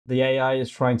the AI is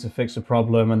trying to fix a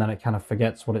problem and then it kind of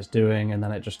forgets what it's doing and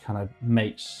then it just kind of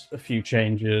makes a few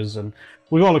changes, and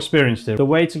we've all experienced it. The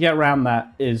way to get around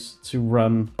that is to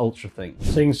run ultrathink.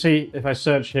 So you can see, if I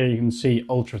search here, you can see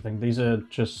ultrathink. These are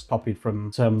just copied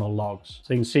from terminal logs.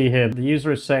 So you can see here, the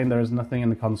user is saying there is nothing in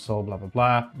the console, blah, blah,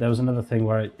 blah. There was another thing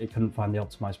where it couldn't find the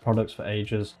optimized products for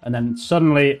ages. And then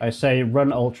suddenly I say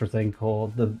run ultrathink,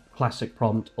 or the classic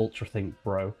prompt ultrathink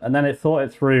bro. And then it thought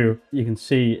it through. You can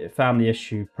see it found the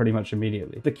issue pretty much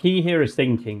immediately. The key here is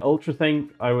thinking. Ultrathink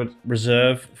I would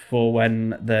reserve for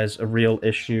when there's a real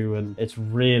issue and it's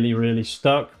really, really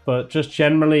stuck. But just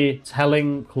generally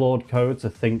telling Claude Code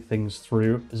to think things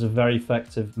through is a very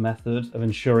effective method of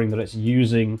ensuring that it's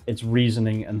using its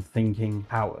reasoning and thinking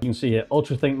power. You can see here,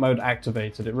 ultrathink mode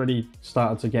activated. It really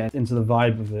started to get into the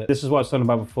vibe of it. This is what I was talking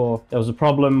about before. There was a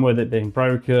problem with it being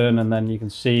broken, and then you can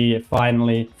see it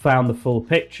finally found the full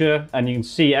picture, and you can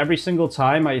see every single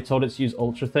time I told it to use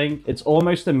ultrathink, it's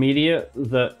almost immediate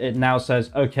that it now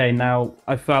says, okay, now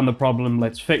I found the problem,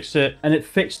 let's fix it. And it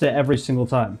fixed it every single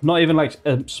time. Not even like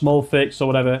a small fix or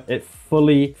whatever. It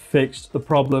fully fixed the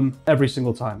problem every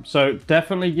single time. So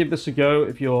definitely give this a go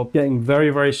if you're getting very,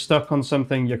 very stuck on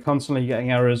something, you're constantly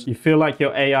getting errors, you feel like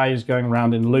your AI is going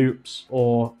around in loops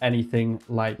or anything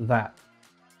like that.